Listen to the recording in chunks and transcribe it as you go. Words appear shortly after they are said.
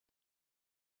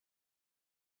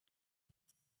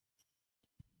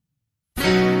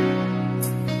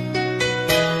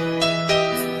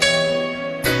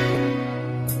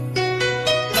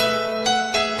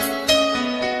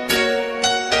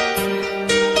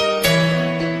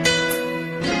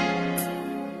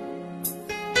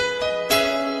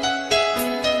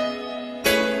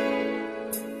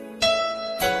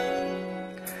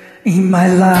my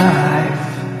life,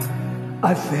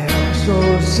 I felt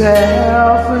so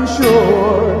self-assured,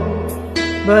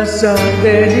 but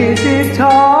suddenly it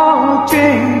all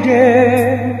changed.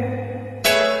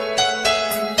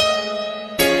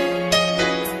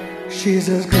 She's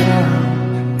a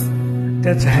cloud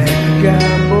that's hanging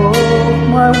above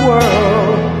my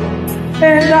world,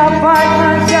 and I find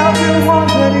myself in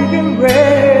wandering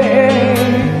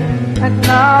rain, and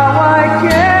now I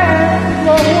can't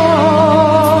go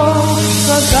on,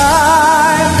 'cause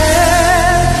I'm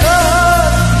in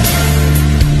love.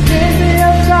 Leave me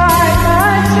outside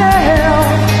myself,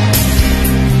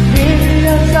 leave me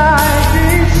outside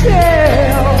this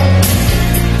shell,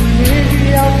 leave me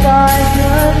outside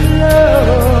your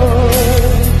love.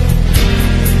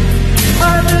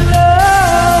 I'm in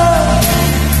love,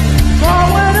 but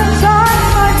when inside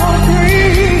I won't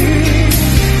breathe,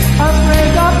 I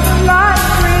break up the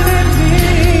life within me,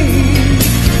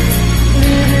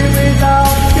 living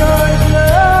without your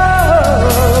love.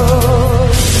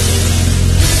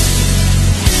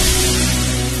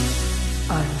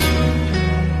 I need to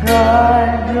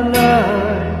guide your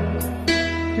light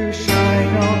to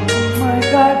shine on my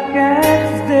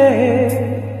darkest day.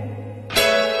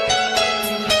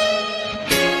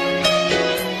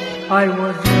 I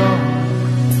was young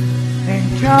and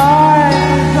time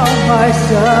was on my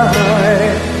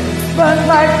side, but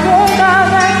life goes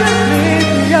out and just leaves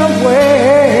me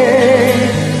away.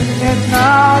 And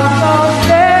now those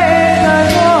days are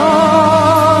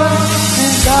gone,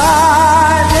 and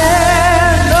I'm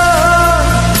in love.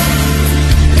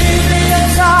 Leave me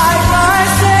inside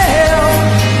myself,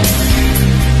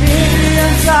 leave me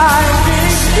inside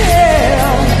this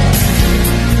shell,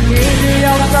 leave me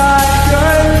outside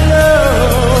your love.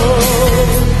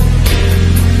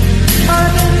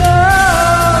 I'm in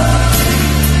love,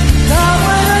 now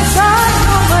when I shine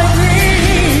on my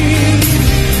dreams,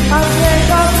 I break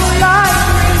up the life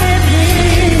within me,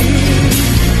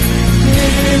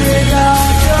 living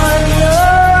without your love.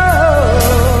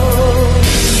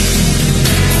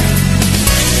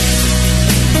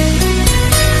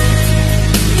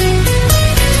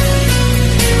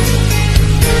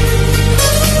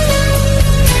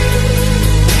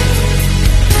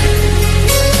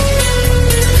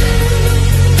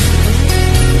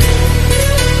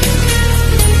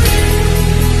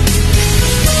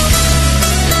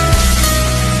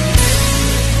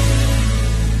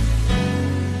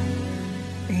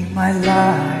 In my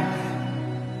life,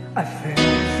 I felt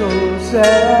so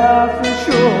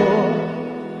self-assured,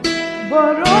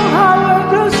 but oh how